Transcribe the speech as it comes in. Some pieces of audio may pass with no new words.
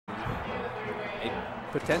It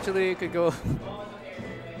potentially could go.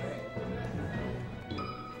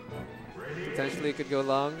 Potentially it could go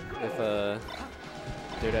long if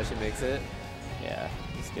Dirt actually makes it. Yeah,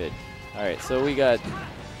 he's good. All right, so we got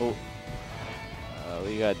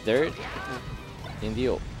Dirt in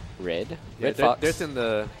the red. Yeah, Red Fox. Dirt's in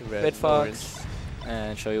the red. Red Fox. Orange.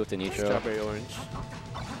 And Shoyo with the neutral. Strawberry orange.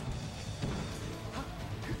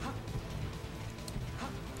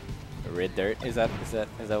 Red Dirt. Is that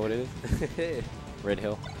what it is? Red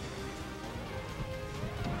Hill.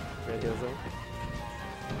 Red Hill Zone.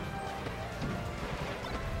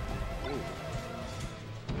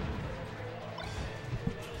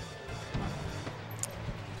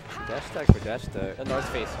 Dash attack for dash attack. The North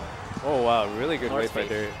Face one. Oh wow, really good North wave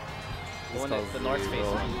by Face. Dirt. The North Face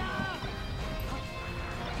one.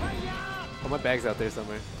 Oh, my bag's out there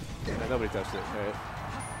somewhere. Yeah, nobody touched it. All right.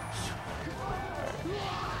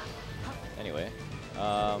 Anyway,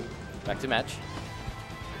 back to match.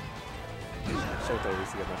 Shoto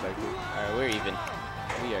needs to get my bag too. All right, we're even.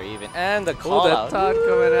 We are even. And the Oh, call that out. TOG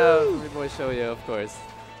coming out from your boy Shoyo, of course.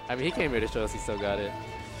 I mean, he came here to show us he still got it.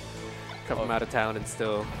 Come from out of town and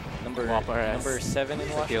still whop our ass. Number 7 in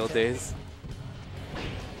Like Washington. the old days.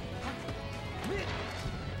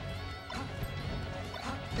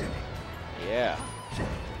 Yeah.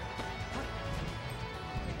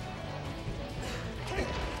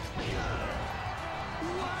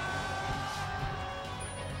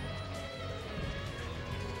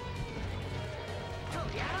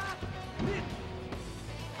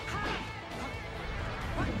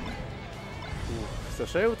 So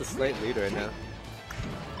Shoyo with a slight lead right now.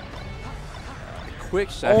 Quick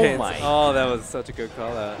shine. Oh my. Oh, that was such a good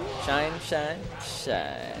call out. Shine, shine,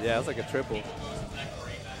 shine. Yeah, it was like a triple.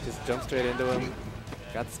 Just jumped straight into him.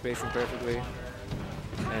 Got the spacing perfectly.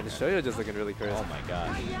 And Shoyo just looking really crisp. Oh my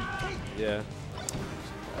gosh. Yeah.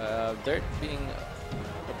 Dirt being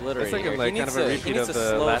obliterated. It's like here. a, like, He kind of needs a to- repeat he needs of to the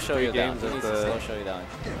slow last show 3 you down. games He of needs to the slow show you down.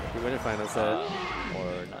 winner final set.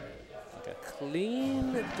 Or not. Okay.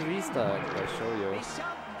 Clean 3 stock by Shoyo.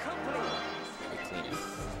 The cleanest.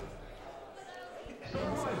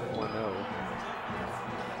 1-0.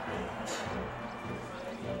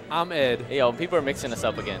 I'm Ed. Hey, yo, people are mixing us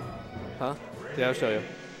up again. Huh? Yeah, I'll show you.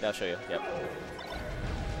 I'll show you. Yep.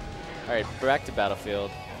 All right, back to Battlefield.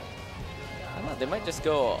 I don't know. They might just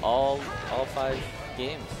go all 5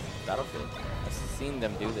 games Battlefield. I've seen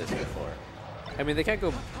them do this before. I mean, they can't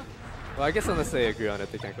go. Well, I guess unless they agree on it,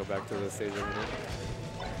 they can't go back to the stage eliminator.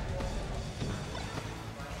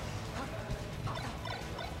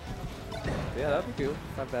 Yeah, that'd be cool.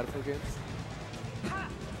 5 Battlefield games.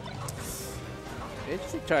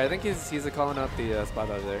 Interesting try. I think he's calling out the spot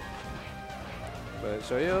out there. But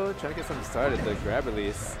Shoyo trying to get something started. The grab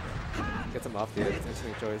release gets him off the edge.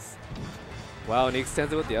 Interesting choice. Wow, and he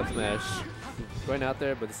extends it with the up smash. Going out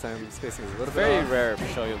there, but this time spacing is a little bit Very off. rare.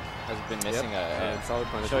 Shoyo has been missing And solid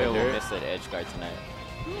punish Shoyo by will Dirt. miss that edge guard tonight.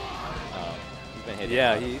 He's been hitting.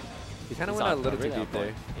 Yeah, he kind of He's went out a on- little too really on deep there.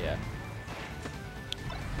 point. Yeah.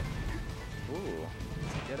 Ooh.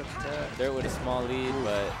 Get up to Dirt with a small lead,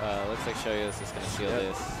 but looks like Shoyo's just gonna seal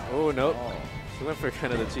this. Oh, nope. Oh. He went for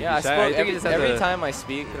kind of the cheeky Yeah, I shot. spoke think he just had every to time I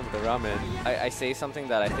speak, hit him with the ramen. I say something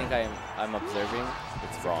that I think I'm observing.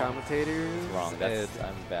 It's wrong. Commentators. It's wrong. That's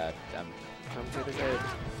I'm bad. Commentators Ed.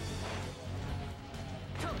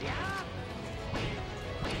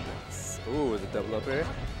 Ooh, the double up air.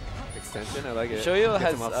 Extension, I like it. Shoyo Gets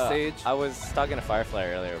has. him off stage. I was talking to Firefly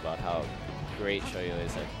earlier about how great Shoyo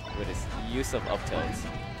is with his use of up tilts.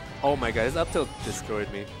 Oh my god, his up tilt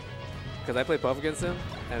destroyed me. Because I played Puff against him,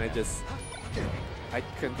 and I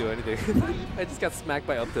couldn't do anything. I just got smacked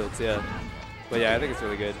by up tilts, yeah. But yeah, I think it's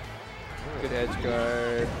really good. Good edge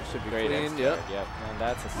guard. Should be Great clean, edge yep. guard, Yep. And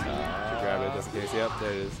that's a stop. Grab it just in case, yep,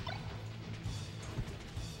 there it is.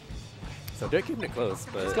 So they're keeping it close,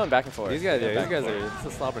 but He's going back and forth. these guys, Going yeah, these back and guys are forth.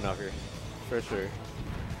 it's a slobbering off here, for sure.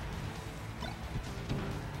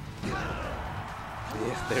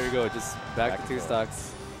 Yeah, there we go, just back to 2 and forth.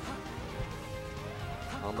 stocks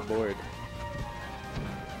on the board.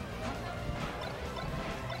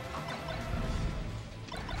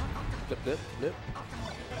 Flip, flip, flip.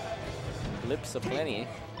 Lips aplenty.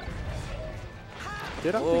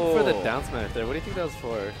 Dude, I'm thinking for the Whoa. down smash there. What do you think that was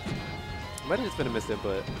for? Might have just been a missed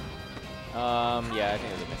input. Yeah, I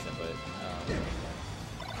think it was a miss input.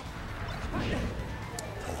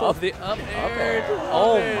 Oh, the up air.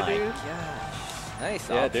 Oh Up air, my dude. gosh. Nice.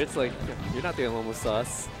 Yeah, option. dude, it's like, you're not the only one with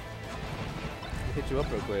sauce. Hit you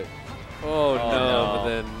up real quick. Oh, no, but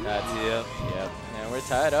then, That's, yep. Yep. And we're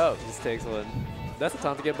tied up. He just takes one. That's a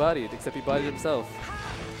time to get bodied, except he bodied himself.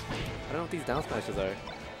 I don't know what these down smashes are.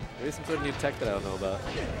 Maybe some sort of new tech that I don't know about.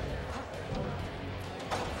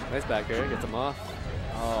 Nice back air, gets him off.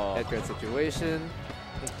 Oh. Head guard situation.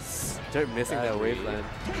 Dirt missing that waveland.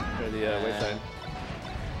 Or the waveline.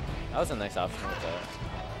 That was a nice option with that.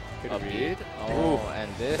 Good read. Oh,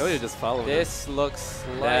 and this. Shoyo just following. This looks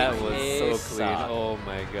like that was a so clean. sock. Oh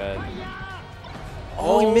my god.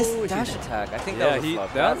 Oh, he missed dash attack. I think yeah, that was a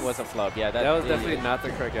flub. That was a flub. Yeah, that was definitely not the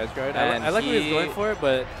correct edge guard. I like what he was going for,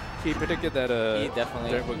 but he predicted that he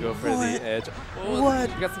definitely Dirt would go for the edge. Oh, what?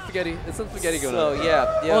 You got some spaghetti. There's some spaghetti going on. So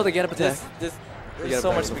yeah. Oh, the get up attack. There's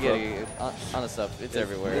so much spaghetti on the sub. It's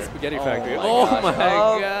everywhere. The spaghetti factory. Oh my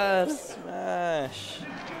god. Smash.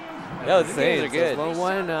 Yo, these games are good. Well,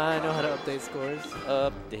 one, I know how to update scores.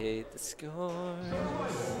 Update the scores.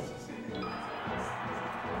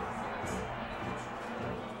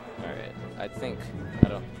 Alright, I think, I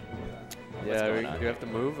don't. Yeah, you have to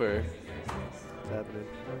move or what's happening?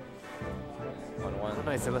 1-1. Oh,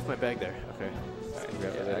 nice, I left my bag there. Okay.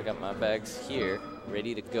 Alright, yeah, I got my bags here,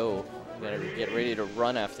 ready to go. Gotta get ready to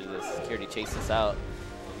run after this. Security chase us out.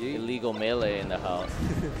 Illegal melee in the house.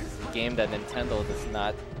 A game that Nintendo does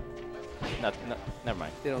not. Never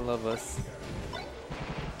mind. They don't love us.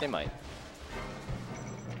 They might.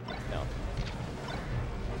 No.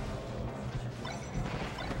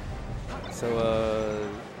 So,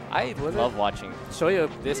 I love watching Shoyo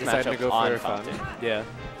this decided matchup to go on for Fountain. Yeah.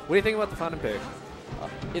 What do you think about the Fountain pick?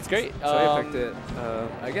 It's great. Shoyo picked it.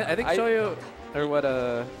 I think Shoyo, or what,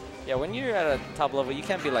 yeah, when you're at a top level, you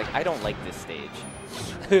can't be like, I don't like this stage.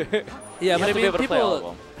 yeah, but I mean,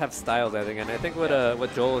 people have styles, I think, and I think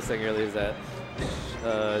what Joel was saying earlier is that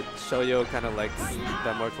Shoyo kind of likes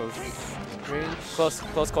that more close range.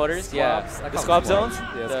 Close quarters? Squabs. Yeah. The squab zones?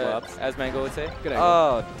 Yeah, squabs. As Mango would say. Good angle.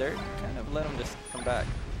 Oh, Dirt kind of let him just come back.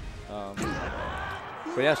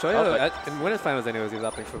 But yeah, Shoyo, in winners finals anyways, he was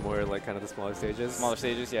opting for more like kind of the smaller stages. Smaller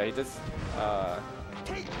stages, yeah. He does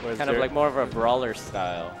kind Dirt, of like more of a brawler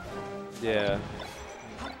style. Yeah.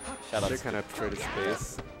 Shout out Dirt kind of preferred his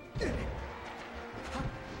space.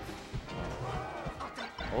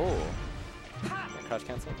 Oh. Crouch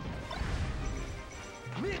cancel.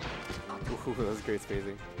 Ooh, that was great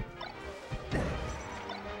spacing.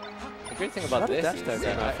 The great thing about this is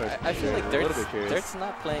that I feel like Dirt's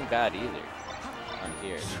not playing bad either on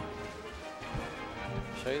here.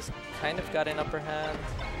 Shoyo's kind of got an upper hand.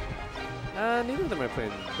 Neither of them are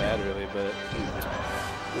playing bad really, but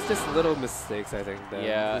it's just little mistakes I think. That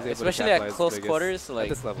yeah, he's able to especially at capitalize close biggest quarters, like at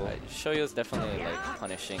this level. Shoyo's definitely like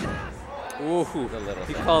punishing. Ooh, the little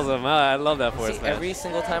he things. calls him out. I love that force match. Every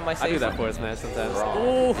single time I say I do that force match sometimes.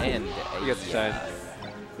 Ooh, and he gets the shine.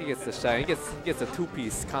 He gets the shine. He gets a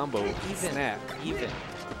two-piece combo snack. Even.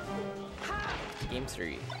 Game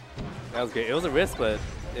 3. That was great. It was a risk, but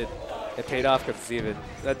it paid off because it's even.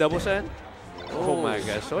 That double shine? Oh my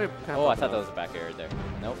gosh. Shoyo oh, I thought that was a back air there.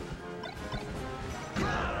 Nope.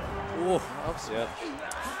 Ooh. Oops. Yep.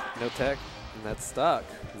 No tech. And that's stock.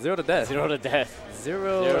 0 to death. 0 to death.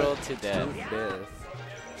 0 to death.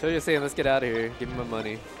 Shoyo saying, let's get out of here. Give me my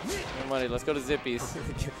money. Give me money. Let's go to Zippies.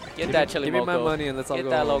 Get that chili Give me my money and let's all go Get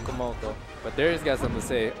that home. Locomoco. But Darius got something to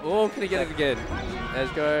say. Oh, can he get it again?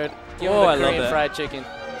 Edge guard. Give oh, him I the love Korean that. fried chicken.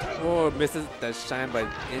 Oh, misses that shine by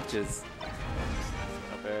inches.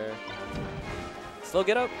 Up air. Slow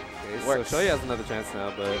get up. Okay, Works. so Shoyo has another chance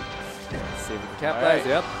now, but let's see if we can capitalize. Right.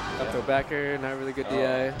 Yep. Up throw backer. Not really good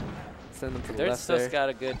DI. Send them to the Dirt's left still there. got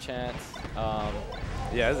a good chance.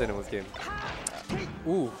 Yeah, this is anyone's game.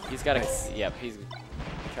 Ooh. He's got nice. Yep, he's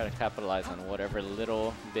trying to capitalize on whatever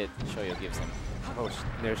little bit Shoyo gives him. Oh,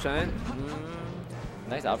 near shine.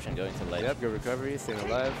 Nice option going to ledge. Yep, good recovery, staying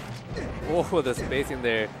alive. Oh, the spacing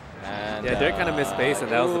there. And yeah, Dirt kind of missed space,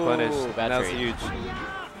 and that was the punish. Ooh, And that was trade. huge.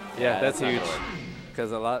 Yeah, that's not huge. gonna work.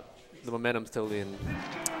 Because the momentum's totally in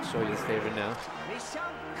Shoyo's favor now.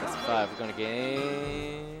 That's 5. We're going to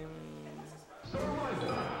game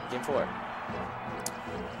 4.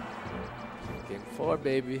 Game 4,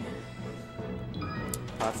 baby.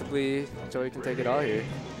 Possibly Shoyo can take it all here.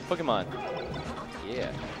 Pokemon.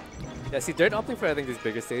 Yeah. Yeah, see, Dirt opting for, I think, these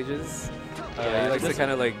bigger stages. Yeah, he likes to this-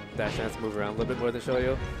 kind of like dash dance, move around a little bit more than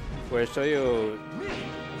Shoyo. Whereas Shoyo,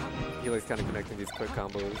 he likes kind of connecting these quick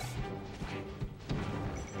combos.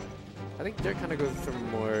 I think Dirt kind of goes for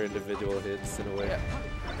more individual hits in a way.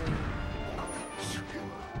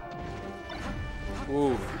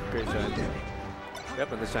 Ooh, great shine.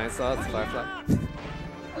 Yep, and the shine saw, it's Firefly.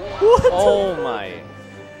 Oh my.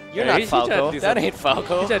 You're Yeah, not he tried to Falco. do That some- ain't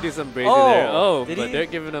Falco. He tried to do some crazy Oh, there. Oh, did but he? they're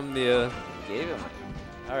giving him the... Gave him.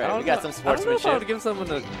 All right, we got some I don't know if I would sportsmanship. give someone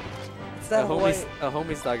that a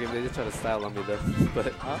homie stock if they just try to style on me though.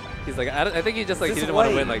 But he's like, I think he just like he This is didn't want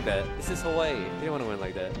to Hawaii. win like that. This is Hawaii. He didn't want to win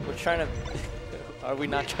like that. We're trying to Are we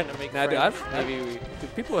not trying to make Nah, friends? dude, Maybe we...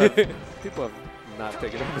 Dude, people have not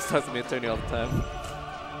taken over besides me and Tony all the time.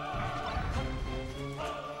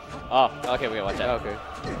 Oh, okay, we gotta watch out. Okay.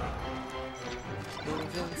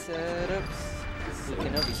 Moving setups.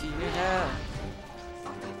 Looking over here now.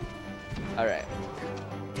 Alright.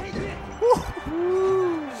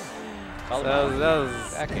 That was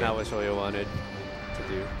not what Shoyo wanted to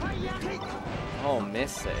do. Oh,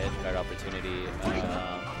 miss the edge guard opportunity.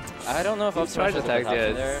 I don't know if He's I'll charge attacks,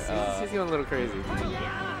 yeah. there. He's going a little crazy.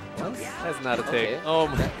 That's not a Okay. take. Oh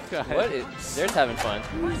my god. What is... They're having fun.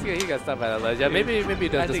 He got stopped by that ledge. Yeah, maybe he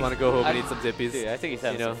does just want to go home and eat some zippies. Dude, I think he's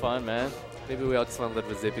having some fun, man. Maybe we all just want to live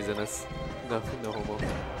with zippies in us. No homo.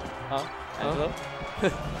 Huh? Angelo?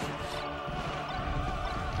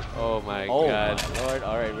 Oh my Oh god. my lord.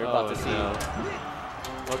 Alright, we're about to see. No.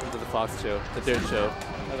 Welcome to the Fox Show, the Dirt Show.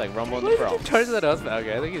 That's like Rumble in the Bronx. Charge that up.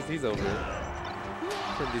 Okay, I think he's over it.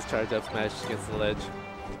 From these charge up smash against the ledge.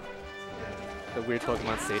 The weird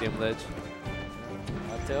Pokemon Stadium ledge.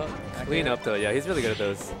 Up tilt. Clean up though, yeah, he's really good at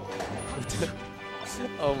those.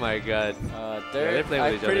 Oh my god. They're playing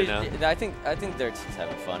with each other now. I think they're just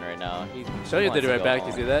having fun right now. Shoyo did it right back.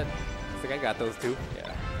 You see that? It's like I got those too.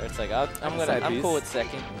 Yeah. It's like I'm cool with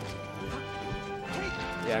second.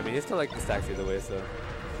 Yeah, I mean, he still like the stacks either way, so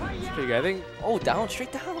it's pretty good. I think. Oh, down,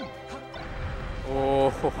 straight down. Oh,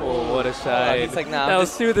 what a shine! He's like, nah. That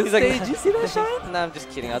was through the stage. Like, you see that shine? Nah, I'm just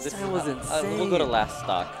kidding. That was insane. We'll go to last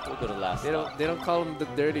stock. We'll go to last. They don't call him the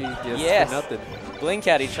dirty just yes. for nothing. Blink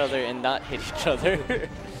at each other and not hit each other.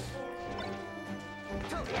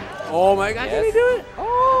 Oh my god, yes. can he do it?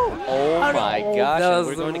 Oh my gosh. That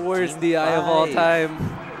was the worst DI of all time.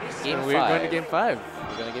 We're going to game 5.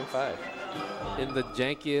 We're going to game 5. In the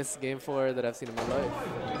jankiest game 4 that I've seen in my life.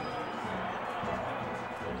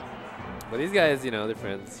 But these guys, you know, they're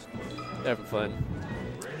friends. They're having fun.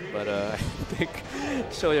 But I think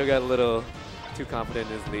Shoyo got a little too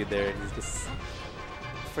confident in his lead there, and he's just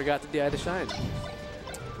forgot to DI the shine.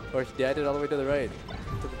 Or he DI'd it all the way to the right,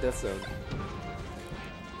 to the death zone.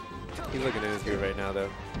 He's looking at his gear right now, though.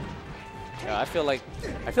 Yeah, I feel like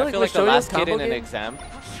the the last kid in an game? exam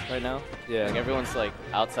right now. Yeah. Like everyone's like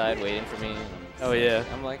outside waiting for me. Oh yeah.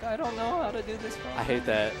 I'm like, I don't know how to do this problem. I hate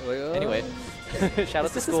that. Like, oh. Anyway, shout out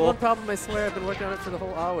to This school. is one problem, I swear. I've been working on it for the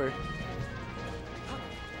whole hour.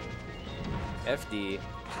 FD.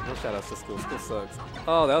 No shout outs to school. School sucks.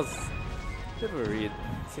 Oh, that was a bit of a read.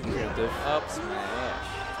 Seems preemptive. Up smash.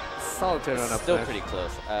 Solid turn on up Still smash. pretty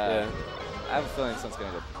close. Yeah. I have a feeling this one's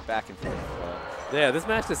going to go back and forth. Yeah, this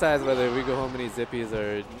match decides whether we go home and eat zippies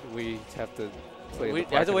or we have to play in the Either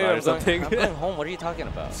parking way, lot or I'm something. going home. What are you talking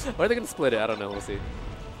about? Or are they going to split it? I don't know. We'll see.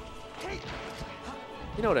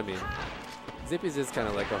 You know what I mean. Zippy's is kind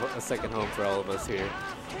of like a second home for all of us here.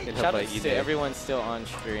 Shout out to everyone still on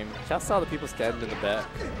stream. Shout out to all the people standing in the back.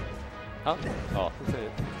 Huh? Oh.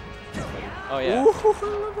 Oh, yeah. Ooh,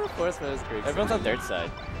 force man is crazy. Everyone's on third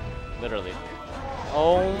side. Literally.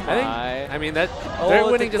 Oh my. I mean, that third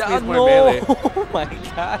winning just means more no. melee. Oh my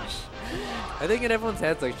gosh. I think in everyone's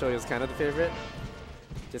heads, like, Shoyo's kind of the favorite.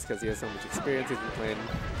 Just because he has so much experience. He's been playing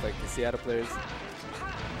with, like, the Seattle players.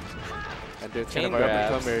 And there's kind of our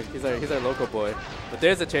up-and-comer. He's our local boy. But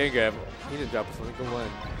there's a chain grab. He didn't drop a single one.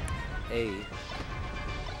 Hey.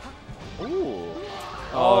 Ooh.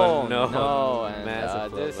 Oh, no. And,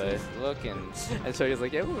 Massive this blow, is looking. And Shoyo's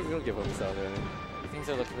like, yeah, we don't give him a solid running. Things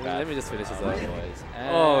are looking Let bad. me just finish this off. boys.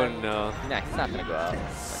 Oh, no. Nah, he's not going to go out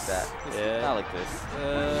like that. Yeah. Not like this.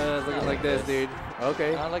 It's looking like this, dude.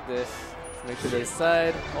 Okay. Not like this. Make sure there's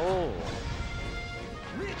side. Oh.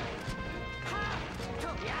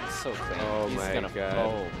 So clean. Oh he's my god.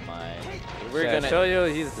 Oh my. We're yeah, going to show you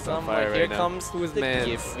he's just on fire right here now. Comes Who's the man?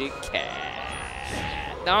 Give me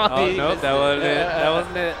cat. No, oh, no, that wasn't it. That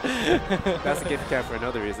wasn't it. That's a gift cap for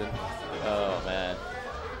another reason. Oh man.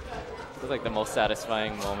 It was like the most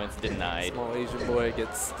satisfying moments denied. Small Asian boy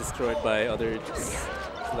gets destroyed by other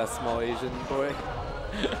less small Asian boy.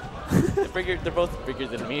 They're both bigger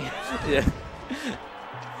than me. Yeah.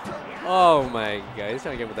 Oh my god, he's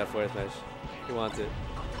trying to get with that forward smash. He wants it.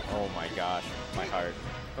 Oh my gosh, my heart.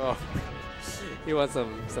 Oh, he wants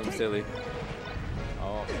some silly.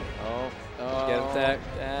 Oh. Get him tagged.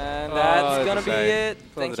 And that's gonna be it.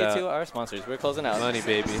 Close Thank you to our sponsors. We're closing out. Money,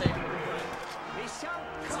 baby.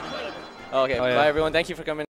 Okay, Oh, yeah. bye everyone. Thank you for coming.